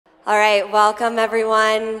All right, welcome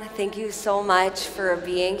everyone. Thank you so much for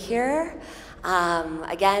being here.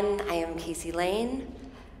 Again, I am Casey Lane.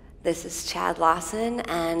 This is Chad Lawson,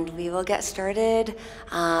 and we will get started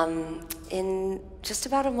in just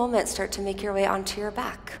about a moment. Start to make your way onto your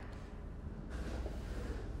back.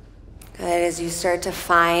 Good, as you start to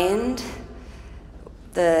find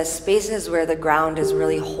the spaces where the ground is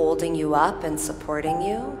really holding you up and supporting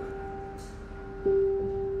you.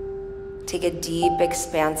 Take a deep,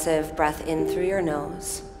 expansive breath in through your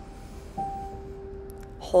nose.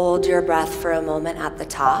 Hold your breath for a moment at the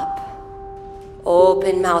top.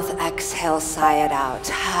 Open mouth, exhale, sigh it out.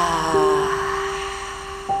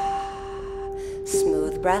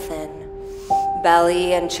 Smooth breath in.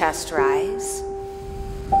 Belly and chest rise.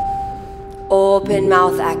 Open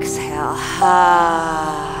mouth, exhale.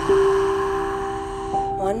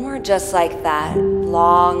 One more just like that.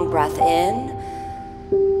 Long breath in.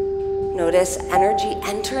 Notice energy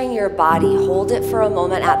entering your body. Hold it for a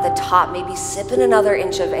moment at the top. Maybe sip in another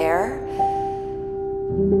inch of air.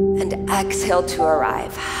 And exhale to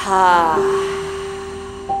arrive.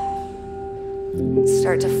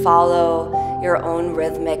 Start to follow your own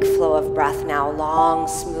rhythmic flow of breath now. Long,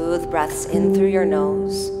 smooth breaths in through your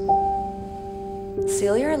nose.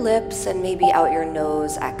 Seal your lips and maybe out your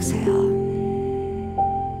nose, exhale.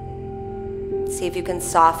 See if you can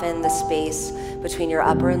soften the space between your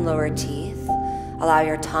upper and lower teeth. Allow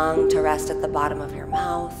your tongue to rest at the bottom of your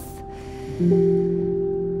mouth.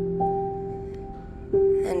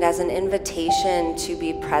 And as an invitation to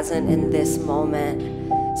be present in this moment,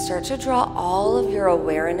 start to draw all of your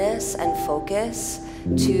awareness and focus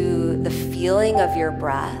to the feeling of your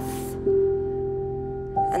breath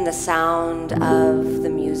and the sound of the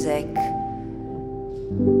music.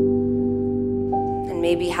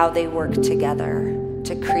 Maybe how they work together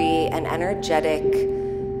to create an energetic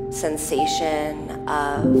sensation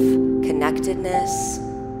of connectedness,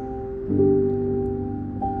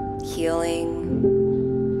 healing,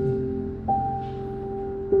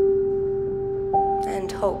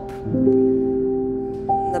 and hope.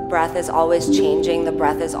 The breath is always changing, the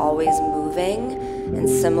breath is always moving, and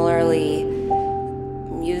similarly,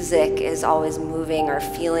 music is always moving. Our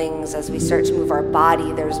feelings, as we start to move our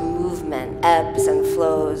body, there's movement, ebbs and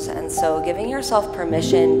flows. And so giving yourself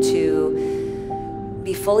permission to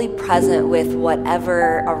be fully present with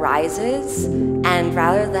whatever arises, and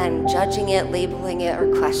rather than judging it, labeling it, or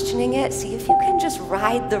questioning it, see if you can just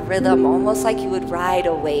ride the rhythm, almost like you would ride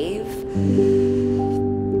a wave,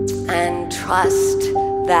 and trust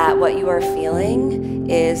that what you are feeling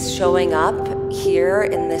is showing up here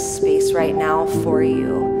in this space right now for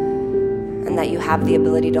you, and that you have the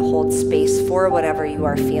ability to hold space for whatever you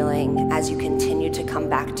are feeling as you continue to come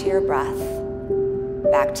back to your breath,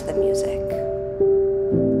 back to the music.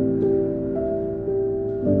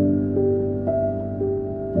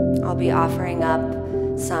 I'll be offering up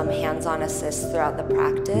some hands-on assists throughout the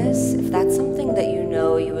practice. If that's something that you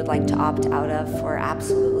know you would like to opt out of for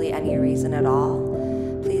absolutely any reason at all,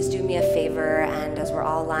 please do me a favor, and as we're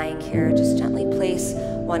all lying here, just gently place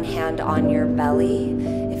one hand on your belly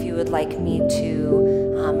if you would like me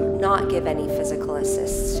to not give any physical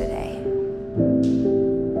assists today.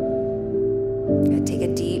 Take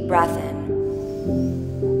a deep breath in.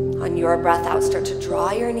 On your breath out, start to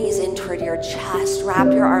draw your knees in toward your chest.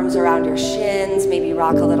 Wrap your arms around your shins, maybe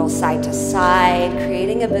rock a little side to side,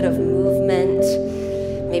 creating a bit of movement.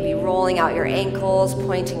 Maybe rolling out your ankles,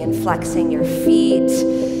 pointing and flexing your feet.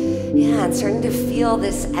 Yeah, and starting to feel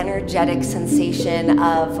this energetic sensation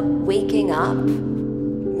of waking up,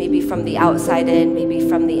 maybe from the outside in, maybe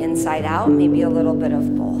from the inside out, maybe a little bit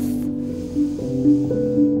of both.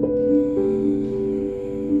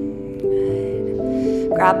 Good.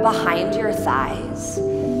 Grab behind your thighs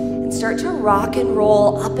and start to rock and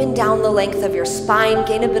roll up and down the length of your spine.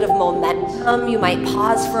 Gain a bit of momentum. You might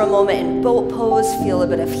pause for a moment in boat pose, feel a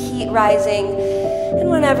bit of heat rising. And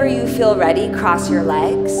whenever you feel ready, cross your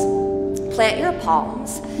legs, plant your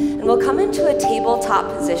palms, and we'll come into a tabletop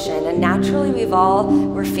position. And naturally,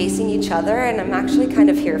 we're facing each other, and I'm actually kind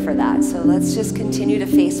of here for that. So let's just continue to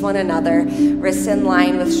face one another, wrists in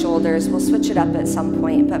line with shoulders. We'll switch it up at some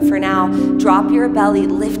point. But for now, drop your belly,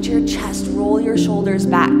 lift your chest, roll your shoulders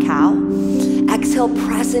back, cow. Exhale,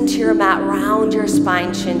 press into your mat, round your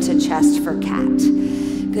spine, chin to chest for cat.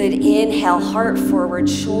 Good, inhale, heart forward,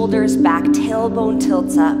 shoulders back, tailbone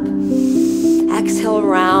tilts up. Exhale,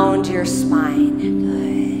 round your spine. Good.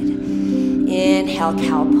 Inhale,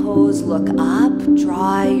 cow pose, look up,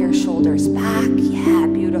 draw your shoulders back. Yeah,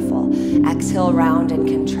 beautiful. Exhale, round and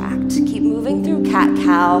contract. Keep moving through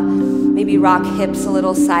cat-cow. Maybe rock hips a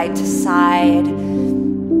little side to side.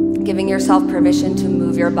 Giving yourself permission to move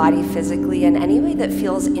move your body physically in any way that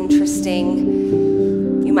feels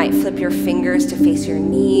interesting. You might flip your fingers to face your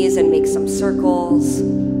knees and make some circles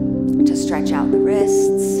to stretch out the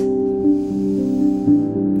wrists.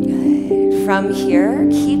 Good. From here,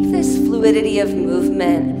 keep this fluidity of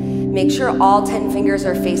movement. Make sure all 10 fingers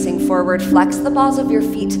are facing forward. Flex the balls of your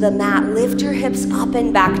feet to the mat. Lift your hips up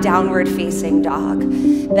and back, downward facing dog.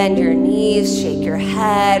 Bend your knees, shake your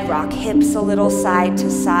head, rock hips a little side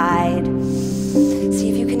to side. See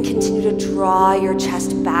if you can continue to draw your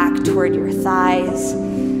chest back toward your thighs.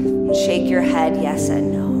 And shake your head yes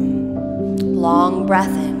and no. Long breath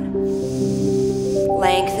in.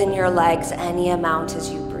 Lengthen your legs any amount as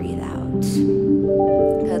you breathe out.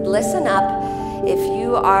 Good. Listen up. If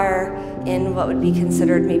you are in what would be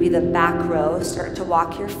considered maybe the back row, start to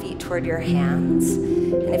walk your feet toward your hands.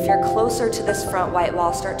 And if you're closer to this front white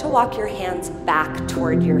wall, start to walk your hands back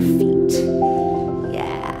toward your feet.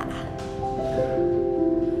 Yeah.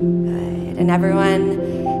 Good. And everyone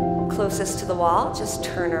closest to the wall, just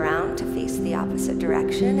turn around to face the opposite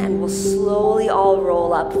direction, and we'll slowly all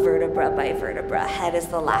roll up vertebra by vertebra. Head is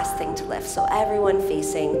the last thing to lift. So everyone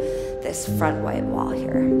facing this front white wall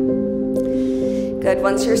here. Good.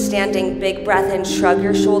 Once you're standing, big breath in, shrug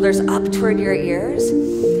your shoulders up toward your ears.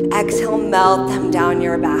 Exhale, melt them down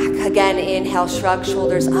your back. Again, inhale, shrug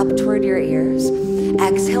shoulders up toward your ears.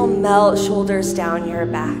 Exhale, melt shoulders down your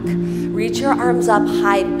back. Reach your arms up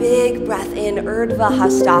high, big breath in, Urdhva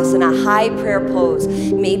Hastasana, high prayer pose.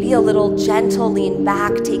 Maybe a little gentle lean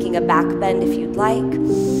back, taking a back bend if you'd like.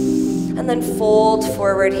 And then fold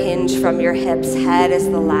forward, hinge from your hips. Head is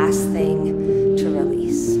the last thing to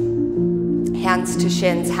release. Hands to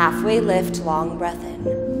shins, halfway lift, long breath in.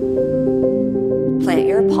 Plant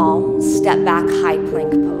your palms, step back, high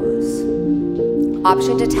plank pose.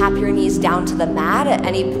 Option to tap your knees down to the mat at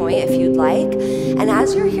any point if you'd like. And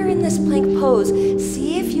as you're here in this plank pose,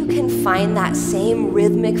 see if you can find that same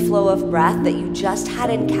rhythmic flow of breath that you just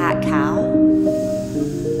had in cat-cow.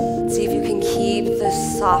 See if you can keep the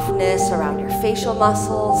softness around your facial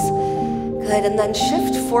muscles. Good, and then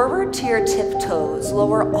shift forward to your tiptoes.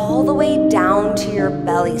 Lower all the way down to your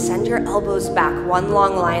belly. Send your elbows back, one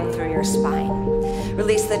long line through your spine.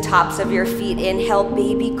 Release the tops of your feet. Inhale,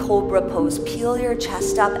 baby cobra pose. Peel your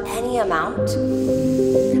chest up any amount.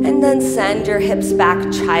 And then send your hips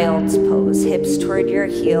back, child's pose. Hips toward your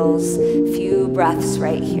heels. Few breaths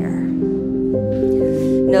right here.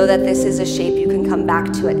 Know that this is a shape you can come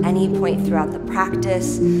back to at any point throughout the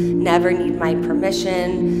practice. Never need my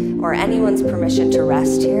permission or anyone's permission to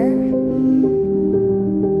rest here.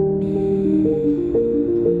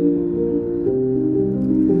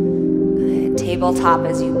 Good. Tabletop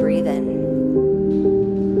as you breathe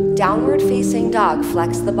in. Downward facing dog.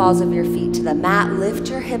 Flex the balls of your feet to the mat. Lift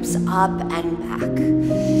your hips up and back.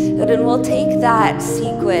 Good, and we'll take that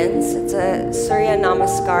sequence. It's a Surya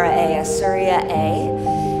Namaskara A, Surya A.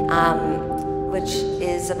 Which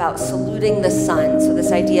is about saluting the sun. So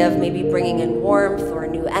this idea of maybe bringing in warmth or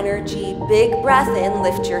new energy. Big breath in,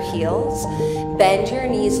 lift your heels. Bend your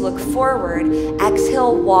knees, look forward.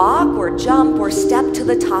 Exhale, walk or jump or step to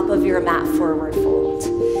the top of your mat, forward fold.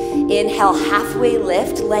 Inhale, halfway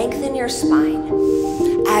lift, lengthen your spine.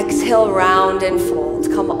 Exhale, round and fold.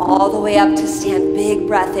 Come all the way up to stand. Big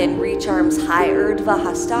breath in, reach arms high, Urdhva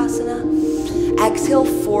Hastasana. Exhale,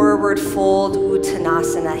 forward fold,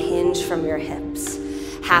 Uttanasana, hinge from your hips.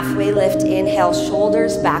 Halfway lift, inhale,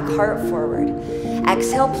 shoulders back, heart forward.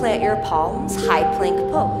 Exhale, plant your palms, high plank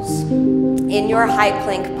pose. In your high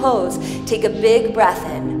plank pose, take a big breath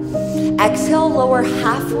in. Exhale, lower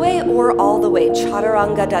halfway or all the way,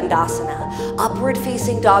 Chaturanga Dandasana. Upward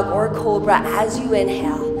facing dog or cobra as you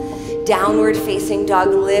inhale. Downward facing dog,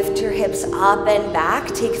 lift your hips up and back.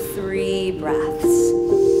 Take 3 breaths.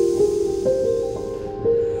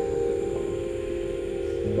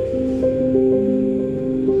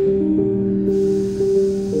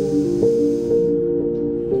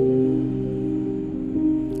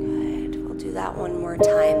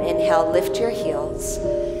 Lift your heels,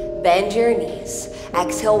 bend your knees.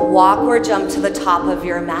 Exhale, walk or jump to the top of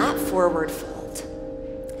your mat, forward fold.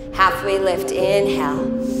 Halfway lift, inhale.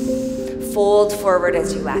 Fold forward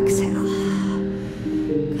as you exhale.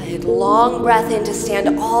 Good, long breath in to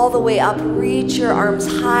stand all the way up. Reach your arms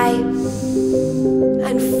high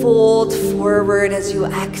and fold forward as you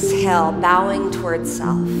exhale, bowing towards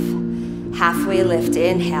self. Halfway lift,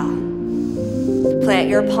 inhale. Plant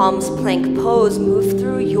your palms, plank pose. Move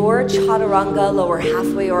through your chaturanga, lower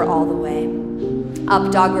halfway or all the way.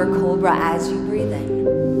 Up dog or cobra as you breathe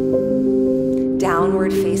in.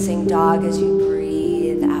 Downward facing dog as you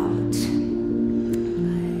breathe out. Good.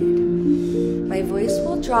 My voice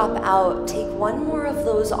will drop out, take one more of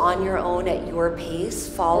those on your own at your pace,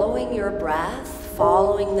 following your breath,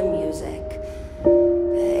 following the music.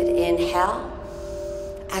 Good. Inhale.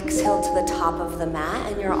 Exhale to the top of the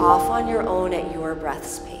mat, and you're off on your own at your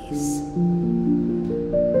breath's pace.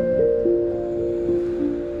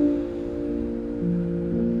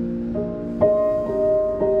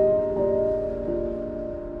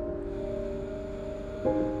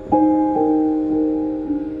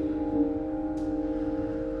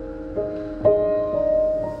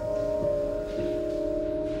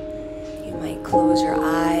 Close your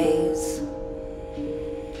eyes.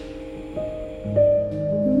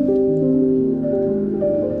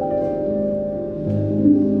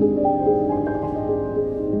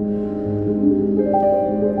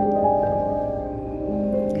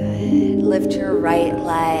 Good. Lift your right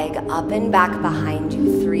leg up and back behind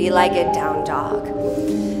you, three-legged down dog.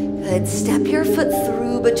 Good. Step your foot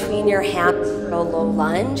through between your hands for a low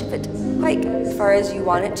lunge. If it doesn't quite go as far as you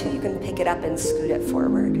want it to, you can pick it up and scoot it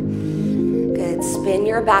forward. Good. Spin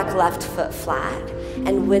your back left foot flat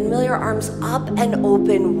and windmill your arms up and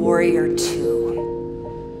open, warrior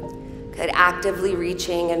two. Good. Actively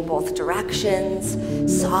reaching in both directions,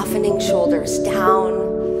 softening shoulders down.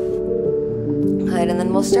 Good. And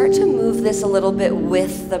then we'll start to move this a little bit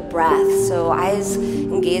with the breath. So eyes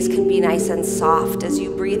and gaze can be nice and soft. As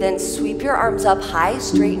you breathe in, sweep your arms up high,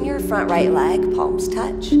 straighten your front right leg, palms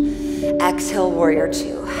touch. Exhale, warrior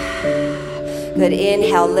two. Good.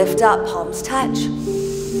 Inhale, lift up, palms touch.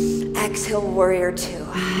 Exhale, warrior two.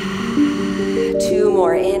 Two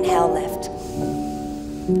more. Inhale, lift.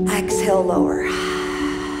 Exhale, lower.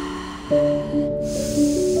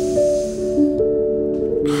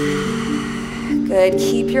 Good.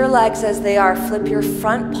 Keep your legs as they are. Flip your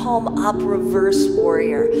front palm up, reverse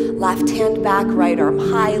warrior. Left hand back, right arm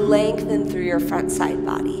high, lengthen through your front side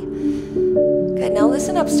body. Good. Now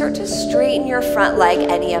listen up. Start to straighten your front leg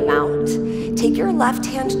any amount. Take your left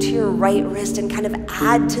hand to your right wrist and kind of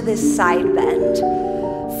add to this side bend.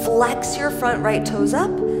 Flex your front right toes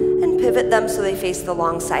up and pivot them so they face the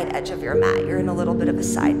long side edge of your mat. You're in a little bit of a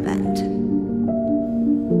side bend.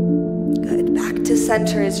 Good. Back to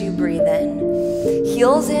center as you breathe in.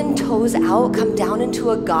 Heels in, toes out, come down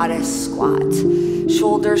into a goddess squat.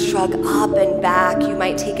 Shoulders shrug up and back. You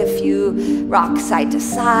might take a few rocks side to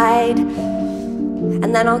side.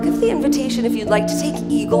 And then I'll give the invitation if you'd like to take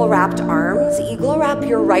eagle wrapped arms. Eagle wrap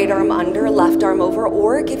your right arm under, left arm over,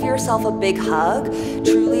 or give yourself a big hug,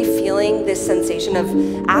 truly feeling this sensation of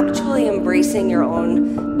actually embracing your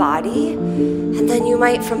own body. And then you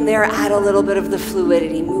might from there add a little bit of the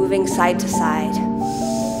fluidity, moving side to side.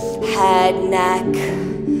 Head, neck.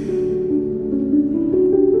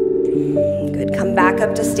 Good. Come back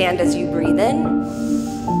up to stand as you breathe in.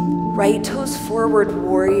 Right toes forward,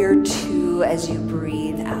 warrior two as you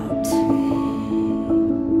breathe out.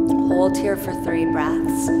 Hold here for 3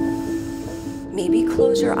 breaths. Maybe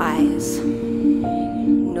close your eyes.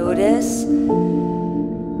 Notice,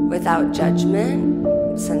 without judgment,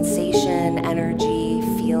 sensation, energy,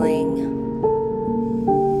 feeling.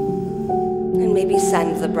 And maybe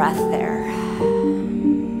send the breath there.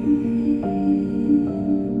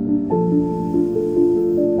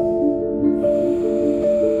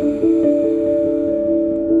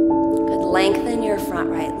 Lengthen your front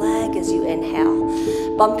right leg as you inhale.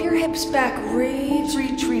 Bump your hips back,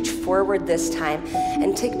 reach forward this time.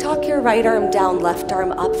 And tick-tock your right arm down, left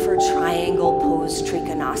arm up for triangle pose,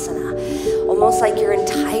 Trikonasana. Almost like your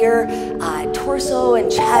entire torso and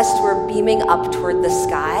chest were beaming up toward the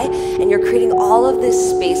sky, and you're creating all of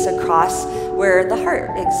this space across where the heart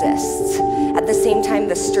exists. At the same time,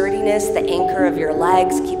 the sturdiness, the anchor of your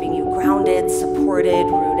legs, keeping you grounded, supported,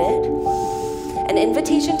 rooted. An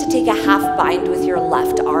invitation to take a half bind with your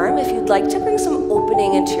left arm if you'd like to bring some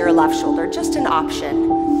opening into your left shoulder, just an option.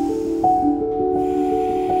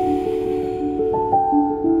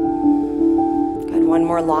 Good, one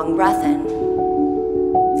more long breath in.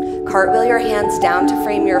 Cartwheel your hands down to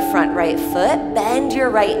frame your front right foot, bend your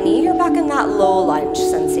right knee, you're back in that low lunge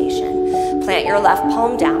sensation. Plant your left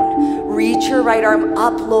palm down, reach your right arm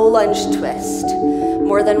up, low lunge twist.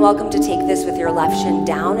 More than welcome to take this with your left shin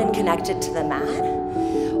down and connected to the mat.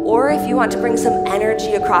 Or if you want to bring some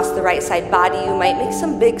energy across the right side body, you might make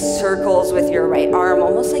some big circles with your right arm,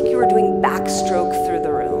 almost like you were doing backstroke through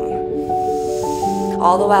the room.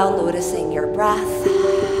 All the while noticing your breath.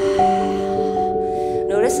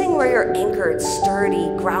 Noticing where you're anchored, sturdy,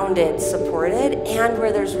 grounded, supported, and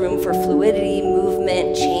where there's room for fluidity,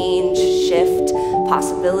 movement, change, shift,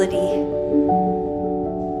 possibility.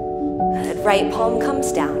 Good. Right palm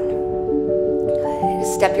comes down. Good.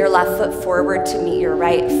 Step your left foot forward to meet your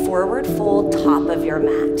right. Forward fold, top of your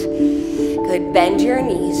mat. Good, bend your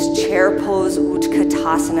knees, chair pose,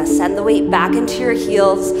 Utkatasana. Send the weight back into your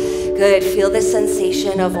heels. Good, feel this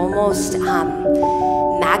sensation of almost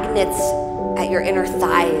magnets at your inner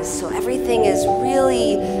thighs. So everything is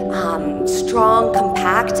really strong,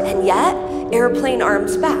 compact, and yet airplane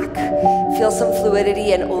arms back. Feel some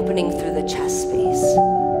fluidity and opening through the chest space.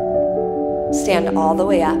 Stand all the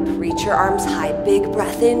way up, reach your arms high, big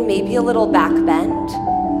breath in, maybe a little back bend.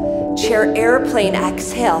 Chair airplane,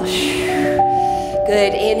 exhale.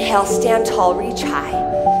 Good, inhale, stand tall, reach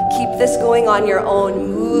high. Keep this going on your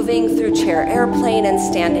own, moving through chair airplane and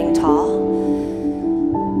standing tall.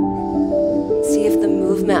 See if the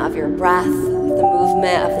movement of your breath, the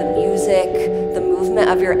movement of the music, the movement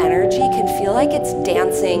of your energy can feel like it's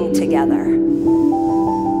dancing together.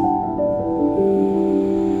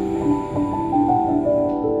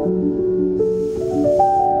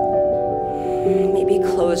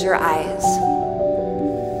 Close your eyes.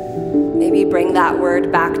 Maybe bring that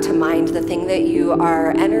word back to mind, the thing that you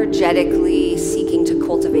are energetically seeking to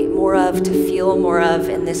cultivate more of, to feel more of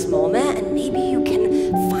in this moment, and maybe you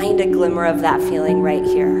can find a glimmer of that feeling right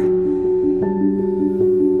here.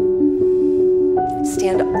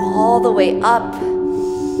 Stand all the way up,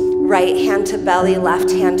 right hand to belly, left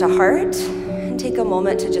hand to heart, and take a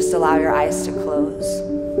moment to just allow your eyes to close.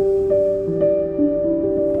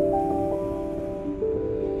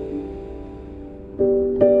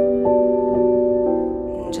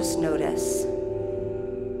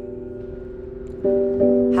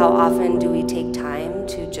 How often do we take time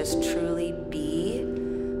to just truly be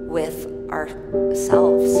with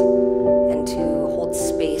ourselves and to hold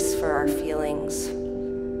space for our feelings?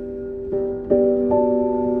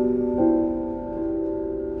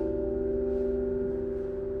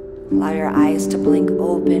 Allow your eyes to blink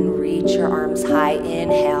open, reach your arms high,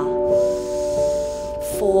 inhale.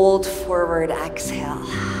 Fold forward, exhale.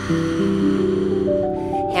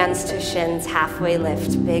 Hands to shins, halfway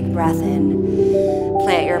lift, big breath in.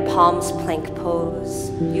 Plant your palms, plank pose.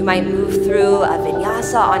 You might move through a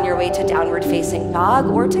vinyasa on your way to downward facing dog,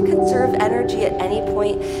 or to conserve energy at any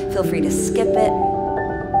point, feel free to skip it.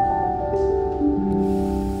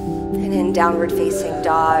 And in downward facing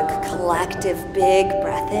dog, collective big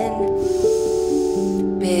breath in,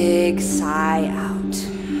 big sigh out.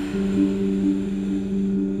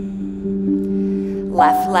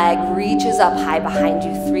 Left leg reaches up high behind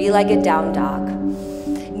you, three-legged down dog.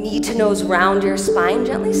 Knee to nose round your spine.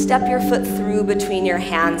 Gently step your foot through between your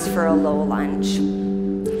hands for a low lunge.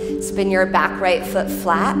 Spin your back right foot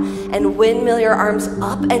flat and windmill your arms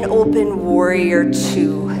up and open, warrior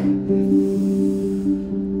two.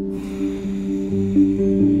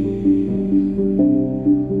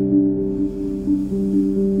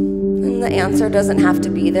 And the answer doesn't have to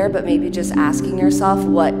be there, but maybe just asking yourself,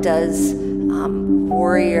 what does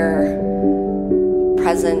warrior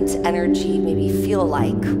present energy maybe feel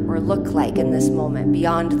like or look like in this moment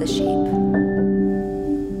beyond the shape?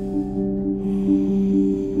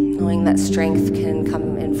 Knowing that strength can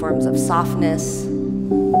come in forms of softness.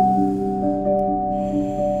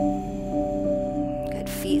 Good,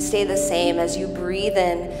 feet stay the same as you breathe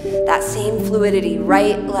in that same fluidity.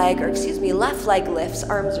 Left leg lifts,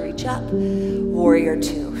 arms reach up, warrior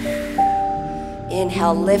two.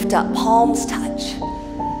 Inhale, lift up, palms touch.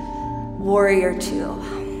 Warrior two.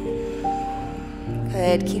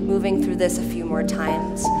 Good, keep moving through this a few more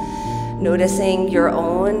times. Noticing your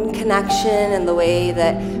own connection and the way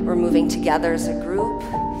that we're moving together as a group.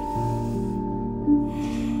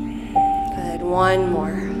 Good, one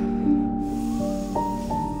more.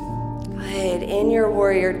 Good, in your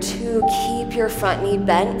warrior two, keep your front knee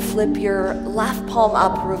bent, flip your left palm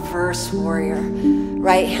up, reverse warrior.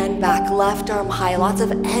 Right hand back, left arm high, lots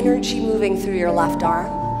of energy moving through your left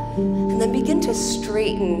arm. And then begin to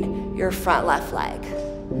straighten your front left leg.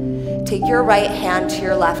 Take your right hand to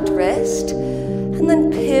your left wrist, and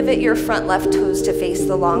then pivot your front left toes to face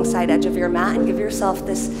the long side edge of your mat and give yourself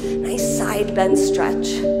this nice side bend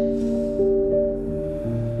stretch.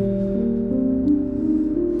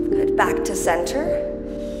 Good, back to center.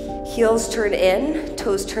 Heels turn in,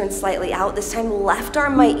 toes turn slightly out. This time, left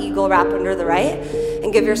arm might eagle wrap under the right,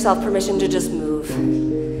 and give yourself permission to just move.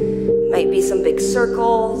 Might be some big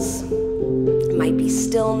circles, might be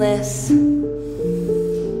stillness,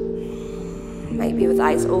 might be with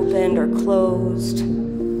eyes opened or closed.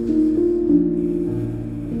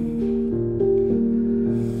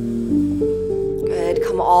 Good,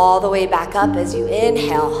 come all the way back up as you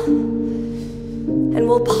inhale. And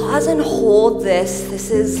we'll pause and hold this.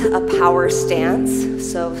 This is a power stance.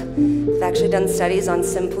 So I've actually done studies on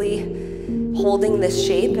simply holding this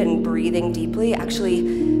shape and breathing deeply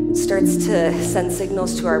actually starts to send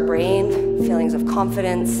signals to our brain, feelings of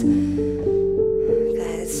confidence.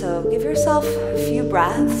 Good, so give yourself a few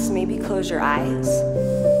breaths, maybe close your eyes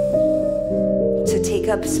to take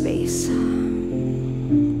up space.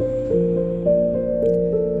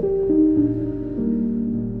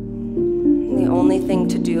 The only thing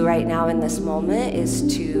to do right now in this moment is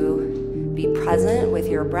to be present with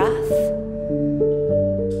your breath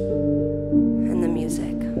and the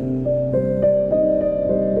music.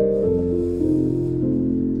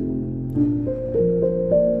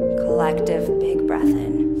 Collective big breath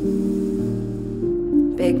in,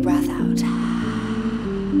 big breath out.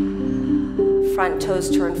 Front toes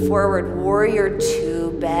turn forward, warrior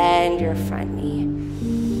two, bend your front knee.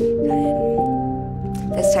 Good.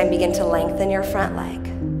 This time begin to lengthen your front leg.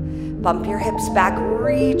 Bump your hips back,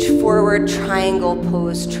 reach forward, triangle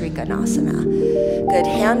pose, Trikonasana. Good,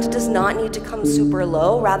 hand does not need to come super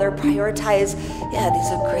low, rather prioritize,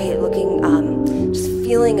 these are great looking, just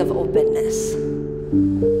feeling of openness.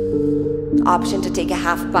 Option to take a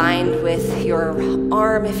half bind with your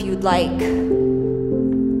arm if you'd like.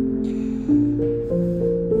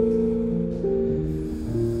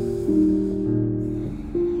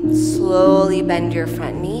 Slowly bend your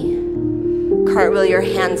front knee. Cartwheel your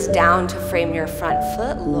hands down to frame your front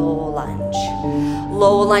foot, low lunge.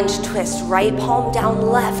 Low lunge twist, right palm down,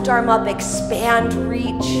 left arm up, expand,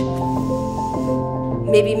 reach.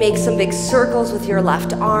 Maybe make some big circles with your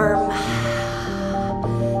left arm.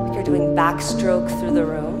 Like you're doing backstroke through the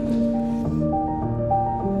room.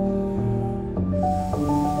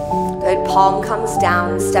 Good, palm comes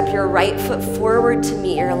down, step your right foot forward to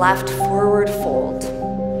meet your left, forward fold.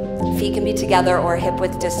 Feet can be together or hip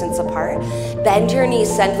width distance apart. Bend your knees,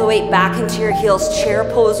 send the weight back into your heels, chair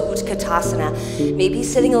pose, Utkatasana. Maybe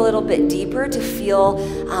sitting a little bit deeper to feel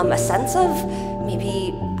a sense of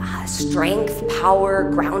maybe strength,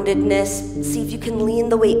 power, groundedness. See if you can lean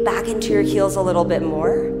the weight back into your heels a little bit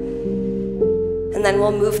more. And then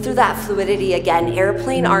we'll move through that fluidity again.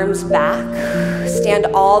 Airplane arms back, stand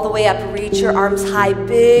all the way up, reach your arms high,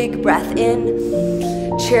 big breath in.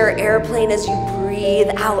 Chair airplane as you breathe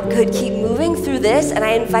out. Good, keep moving through this, and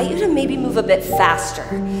I invite you to maybe move a bit faster.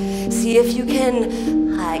 See if you can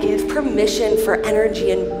give permission for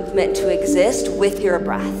energy and movement to exist with your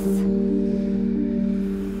breath.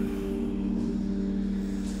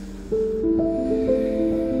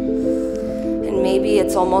 And maybe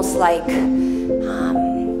it's almost like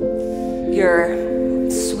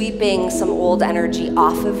you're sweeping some old energy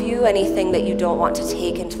off of you, anything that you don't want to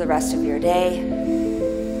take into the rest of your day.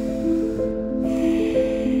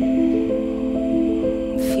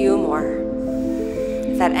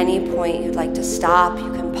 If at any point you'd like to stop,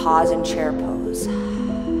 you can pause in chair pose.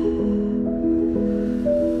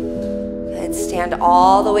 Good, stand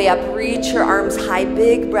all the way up, reach your arms high,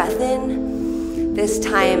 big breath in. This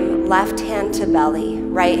time, left hand to belly,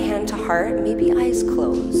 right hand to heart, maybe eyes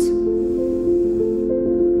closed.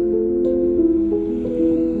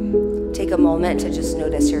 Take a moment to just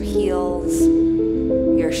notice your heels,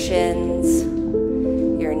 your shins,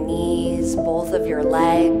 your knees, both of your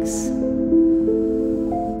legs.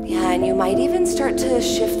 And you might even start to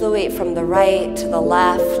shift the weight from the right to the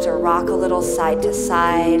left or rock a little side to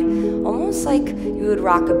side, almost like you would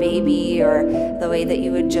rock a baby or the way that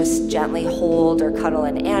you would just gently hold or cuddle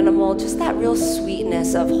an animal, just that real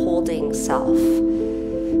sweetness of holding self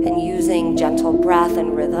and using gentle breath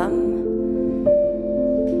and rhythm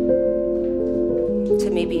to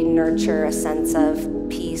maybe nurture a sense of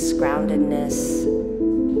peace, groundedness.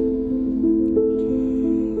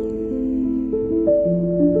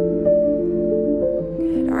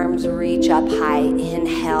 Reach up high,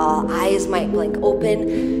 inhale, eyes might blink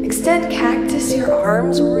open. Extend cactus your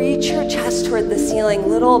arms, reach your chest toward the ceiling,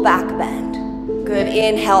 little back bend. Good,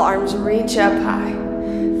 inhale, arms reach up high.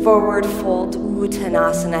 Forward fold,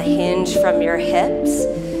 Uttanasana, hinge from your hips.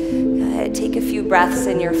 Good, take a few breaths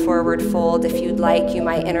in your forward fold. If you'd like, you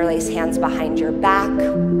might interlace hands behind your back.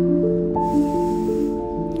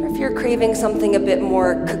 If you're craving something a bit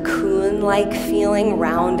more cocoon-like feeling,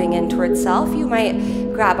 rounding in towards self, you might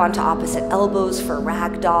grab onto opposite elbows for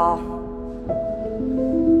ragdoll.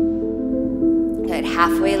 Good,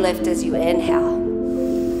 halfway lift as you inhale.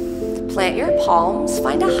 Plant your palms,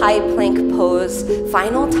 find a high plank pose.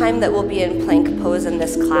 Final time that we'll be in plank pose in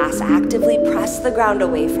this class. Actively press the ground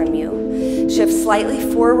away from you. Shift slightly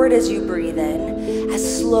forward as you breathe in.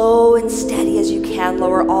 As slow and steady as you can,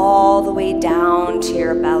 lower all the way down to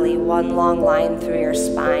your belly. One long line through your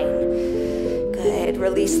spine. Good,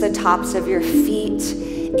 release the tops of your feet.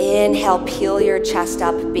 Inhale, peel your chest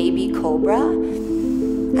up, baby cobra.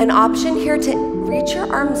 An option here to reach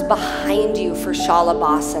your arms behind you for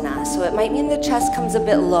Shalabhasana. So it might mean the chest comes a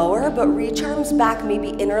bit lower, but reach arms back, maybe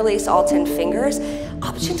interlace all 10 fingers.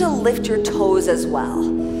 Option to lift your toes as well.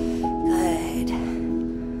 Good.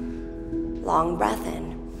 Long breath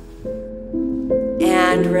in.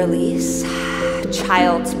 And release.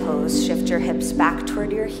 Child's pose. Shift your hips back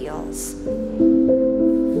toward your heels.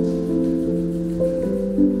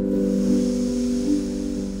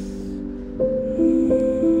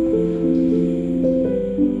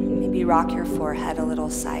 Rock your forehead a little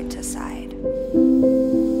side to side.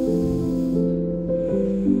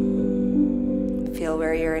 Feel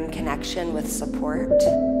where you're in connection with support.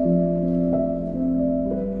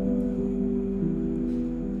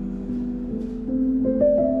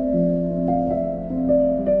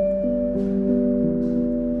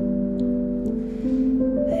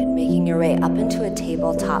 And making your way up into a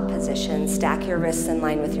tabletop position, stack your wrists in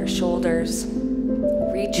line with your shoulders.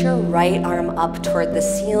 Reach your right arm up toward the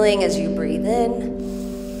ceiling as you breathe in.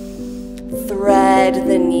 Thread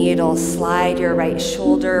the needle, slide your right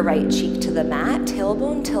shoulder, right cheek to the mat,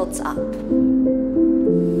 tailbone tilts up.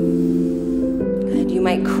 Good, you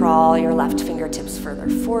might crawl your left fingertips further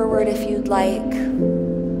forward if you'd like.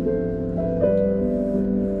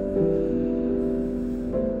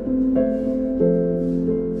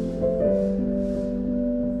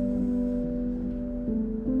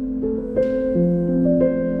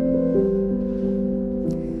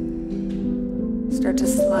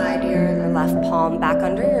 Back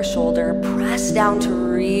under your shoulder, press down to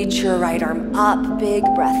reach your right arm up, big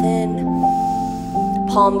breath in.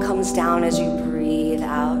 Palm comes down as you breathe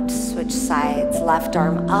out, switch sides, left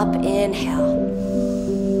arm up, inhale.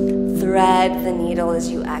 Thread the needle as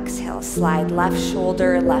you exhale, slide left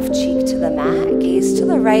shoulder, left cheek to the mat, gaze to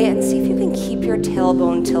the right and see if you can keep your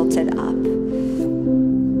tailbone tilted up.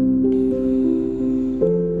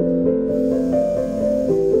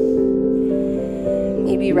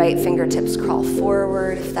 Right fingertips crawl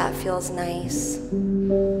forward if that feels nice.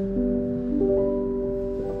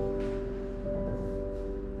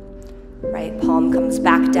 Right palm comes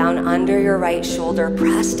back down under your right shoulder.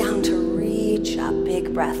 Press down to reach up.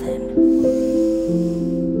 Big breath in.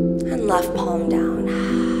 And left palm down.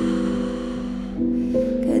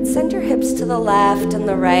 Good. Send your hips to the left and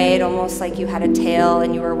the right, almost like you had a tail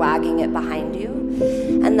and you were wagging it behind you.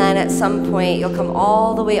 And then at some point, you'll come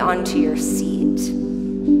all the way onto your seat.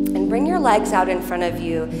 Bring your legs out in front of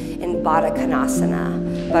you in Baddha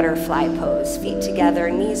Konasana, butterfly pose. Feet together,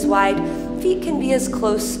 knees wide. Feet can be as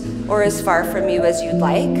close or as far from you as you'd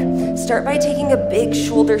like. Start by taking a big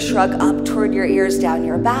shoulder shrug up toward your ears, down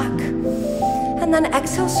your back. And then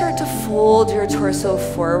exhale, start to fold your torso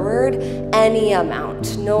forward any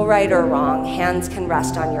amount. No right or wrong. Hands can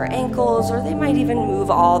rest on your ankles, or they might even move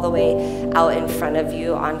all the way out in front of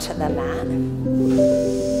you onto the mat.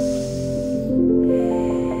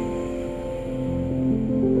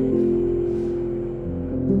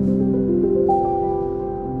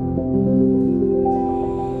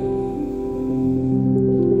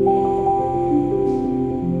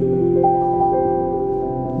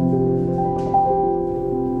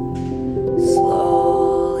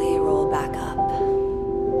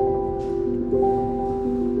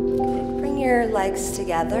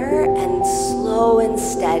 Together and slow and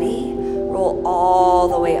steady, roll all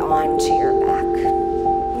the way onto your back.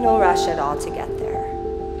 No rush at all to get there.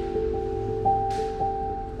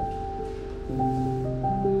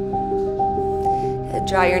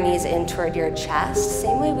 Draw your knees in toward your chest,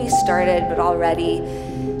 same way we started, but already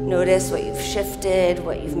notice what you've shifted,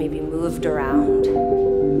 what you've maybe moved around.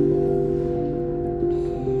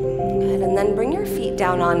 And then bring your feet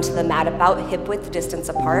down onto the mat about hip width distance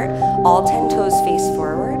apart, all 10 toes face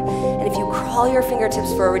forward. And if you crawl your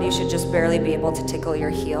fingertips forward, you should just barely be able to tickle your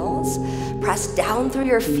heels. Press down through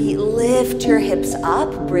your feet, lift your hips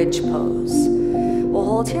up, bridge pose. We'll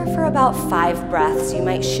hold here for about 5 breaths. You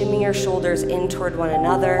might shimmy your shoulders in toward one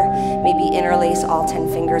another, maybe interlace all 10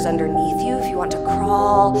 fingers underneath you if you want to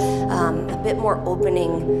crawl, a bit more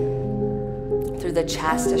opening through the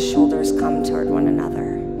chest as shoulders come toward one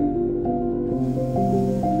another.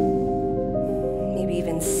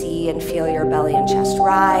 See and feel your belly and chest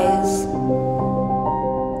rise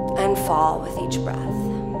and fall with each breath.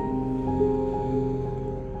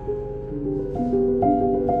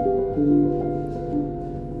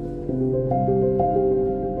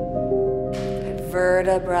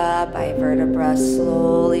 Vertebra by vertebra,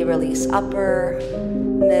 slowly release upper,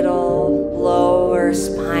 middle, lower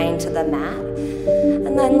spine to the mat.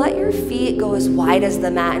 And then let your feet go as wide as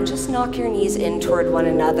the mat and just knock your knees in toward one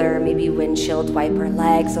another, maybe windshield wiper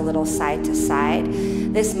legs a little side to side.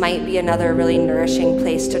 This might be another really nourishing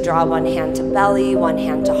place to draw one hand to belly, one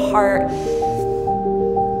hand to heart.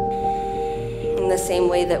 In the same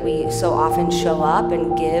way that we so often show up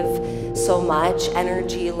and give so much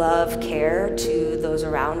energy, love, care to those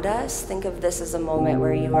around us, think of this as a moment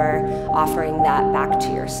where you are offering that back to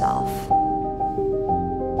yourself.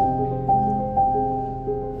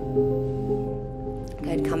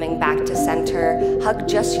 Good, coming back to center, hug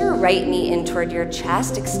just your right knee in toward your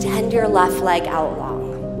chest, extend your left leg out long.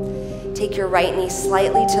 Take your right knee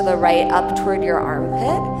slightly to the right up toward your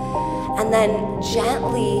armpit, and then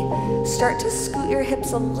gently start to scoot your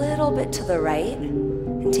hips a little bit to the right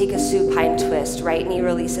and take a supine twist. Right knee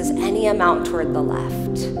releases any amount toward the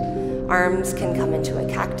left. Arms can come into a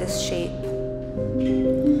cactus shape.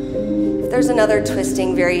 If there's another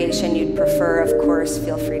twisting variation you'd prefer, of course,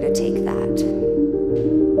 feel free to take that.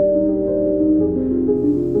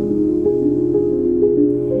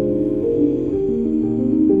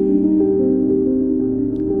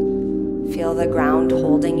 Feel the ground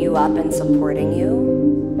holding you up and supporting you.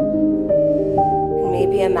 And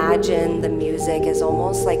maybe imagine the music is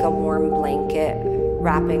almost like a warm blanket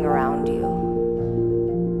wrapping around you.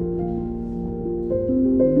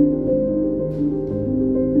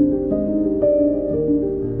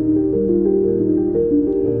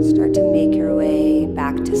 Start to make your way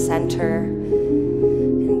back to center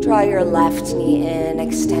and draw your left knee in,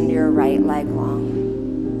 extend your right leg long.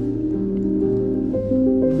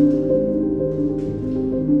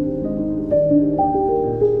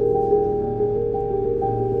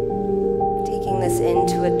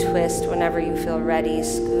 Into a twist whenever you feel ready.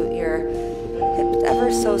 Scoot your hips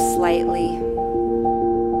ever so slightly.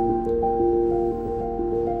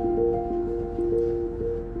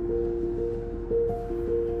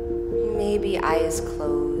 Maybe eyes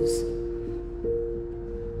close.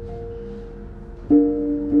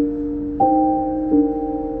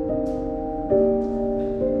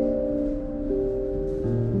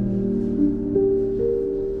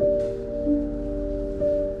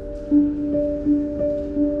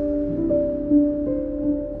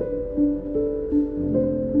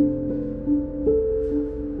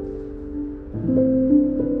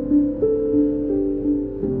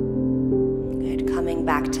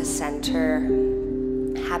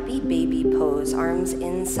 Happy baby pose, arms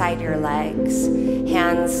inside your legs,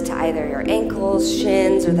 hands to either your ankles,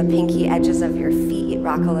 shins, or the pinky edges of your feet.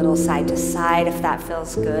 Rock a little side to side if that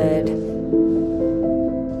feels good.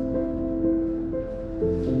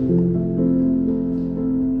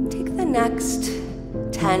 Take the next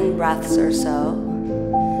 10 breaths or so.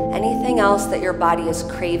 Anything else that your body is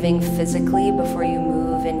craving physically before you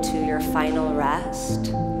move into your final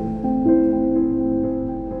rest?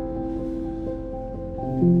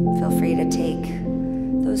 Feel free to take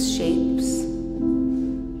those shapes.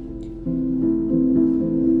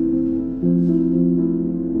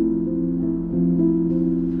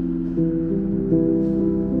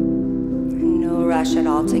 No rush at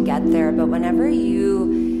all to get there, but whenever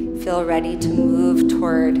you feel ready to move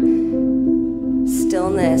toward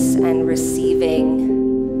stillness and receiving,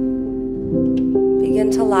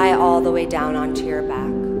 begin to lie all the way down onto your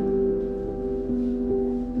back.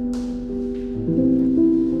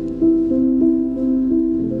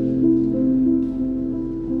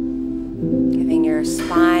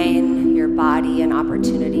 Spine, your body, an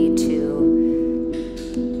opportunity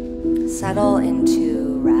to settle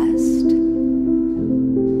into rest.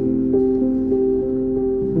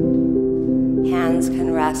 Hands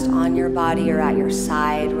can rest on your body or at your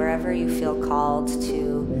side, wherever you feel called to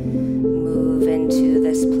move into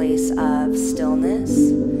this place of stillness.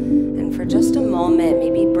 And for just a moment,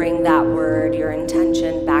 maybe bring that word, your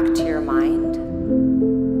intention, back to your mind.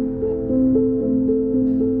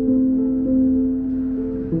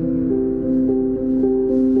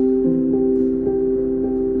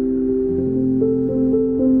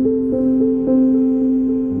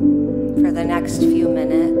 Next few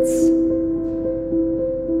minutes,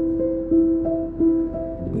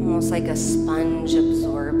 almost like a sponge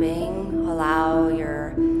absorbing. Allow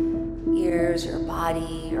your ears, your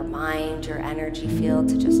body, your mind, your energy field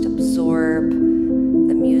to just absorb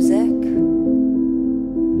the music. And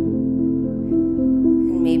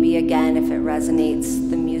maybe again, if it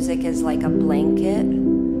resonates, the music is like a blanket,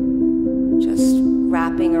 just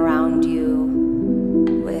wrapping around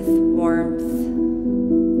you with warmth,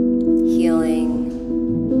 healing,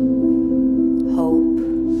 hope,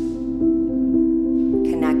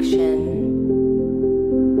 connection,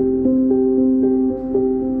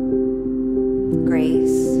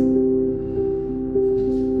 grace,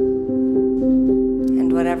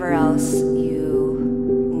 and whatever else you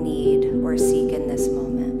need or seek in this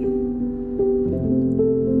moment.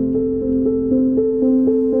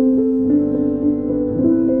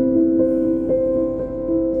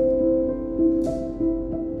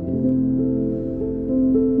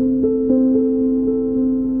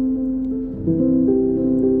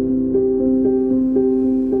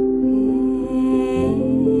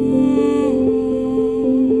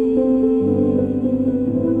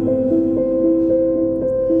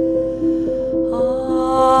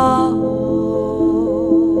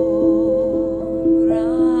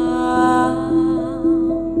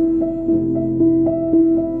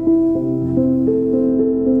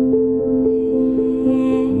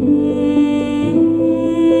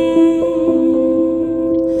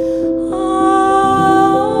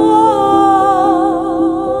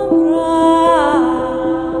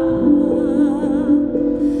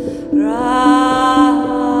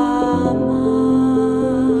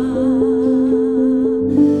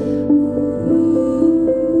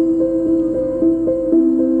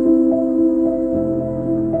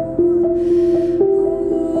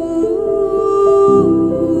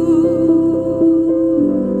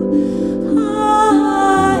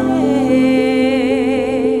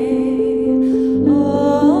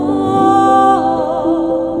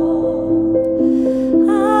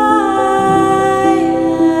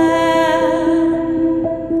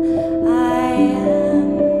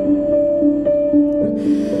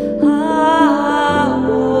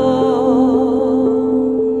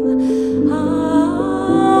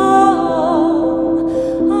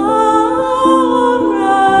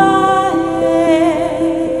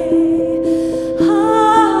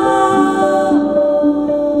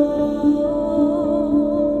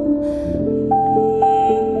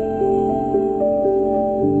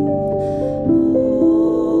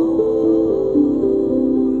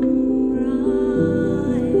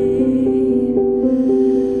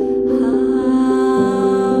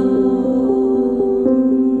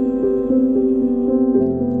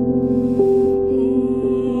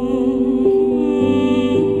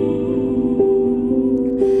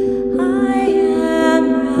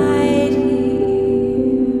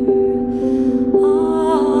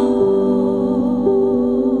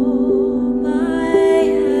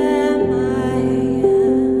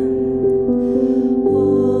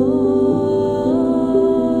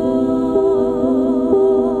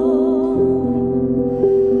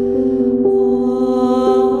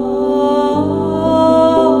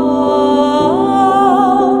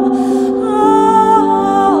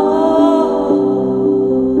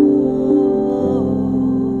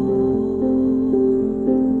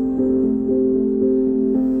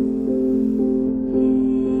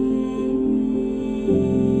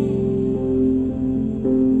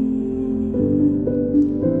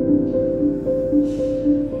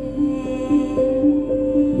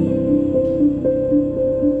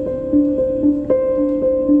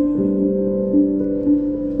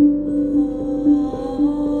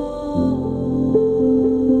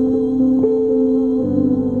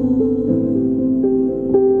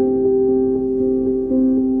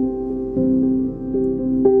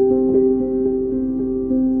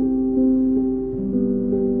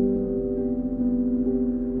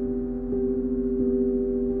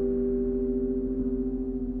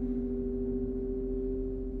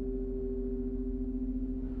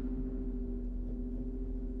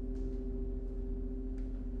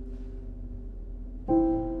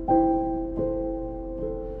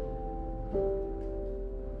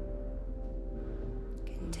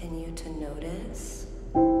 Continue to notice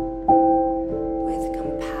with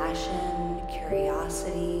compassion,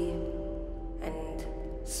 curiosity, and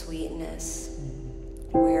sweetness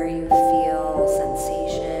where you feel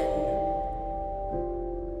sensation.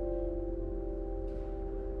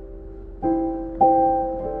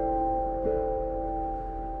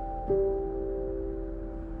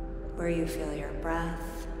 Where you feel your breath.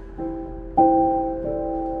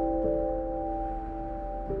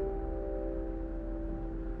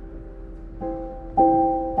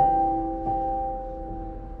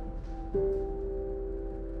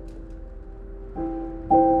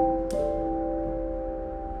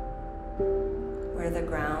 Where the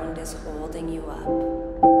ground is holding you up.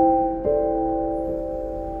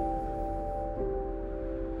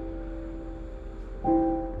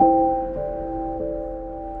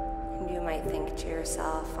 Think to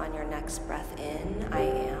yourself on your next breath in, I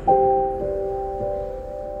am.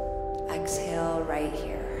 Exhale right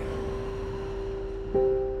here.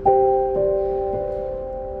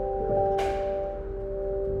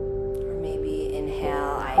 Or maybe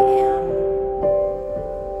inhale, I am.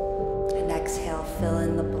 And exhale, fill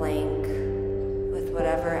in the blank with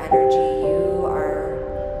whatever energy you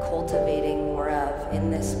are cultivating more of in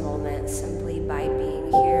this moment, simply by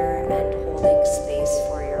being here and holding space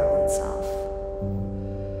for your own self.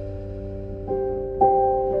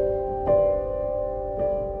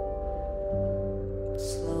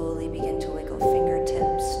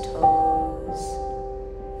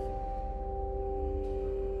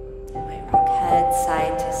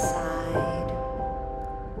 Side to side,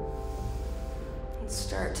 and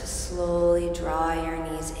start to slowly draw your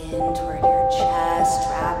knees in toward your chest,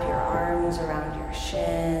 wrap your arms around your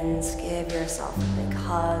shins, give yourself a big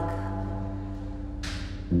hug.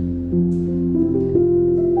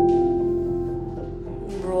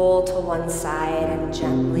 Roll to one side and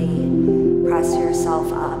gently press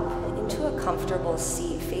yourself up into a comfortable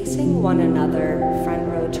seat, facing one another, front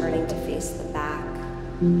row turning to face the back.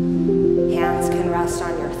 Hands can rest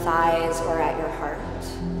on your thighs or at your heart.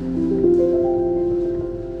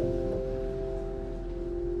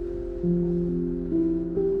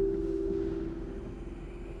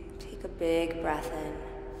 Take a big breath in.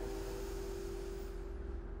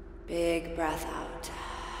 Big breath out.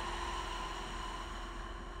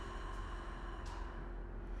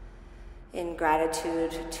 In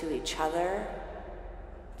gratitude to each other,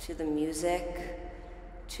 to the music,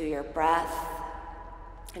 to your breath,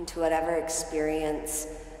 and to whatever experience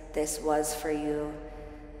this was for you.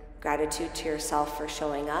 Gratitude to yourself for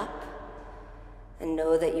showing up, and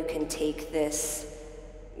know that you can take this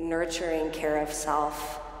nurturing care of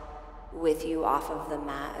self with you off of the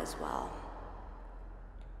mat as well.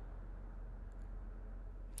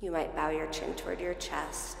 You might bow your chin toward your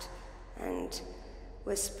chest and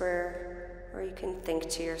whisper, or you can think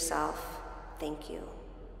to yourself, thank you.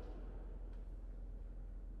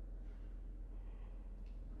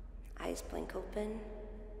 Eyes blink open.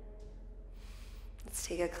 Let's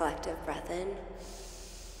take a collective breath in.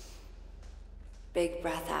 Big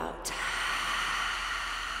breath out.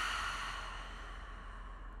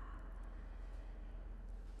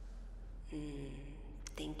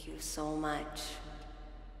 Thank you so much.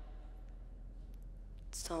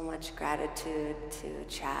 So much gratitude to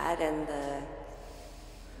Chad and the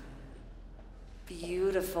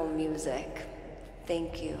beautiful music.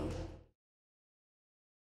 Thank you.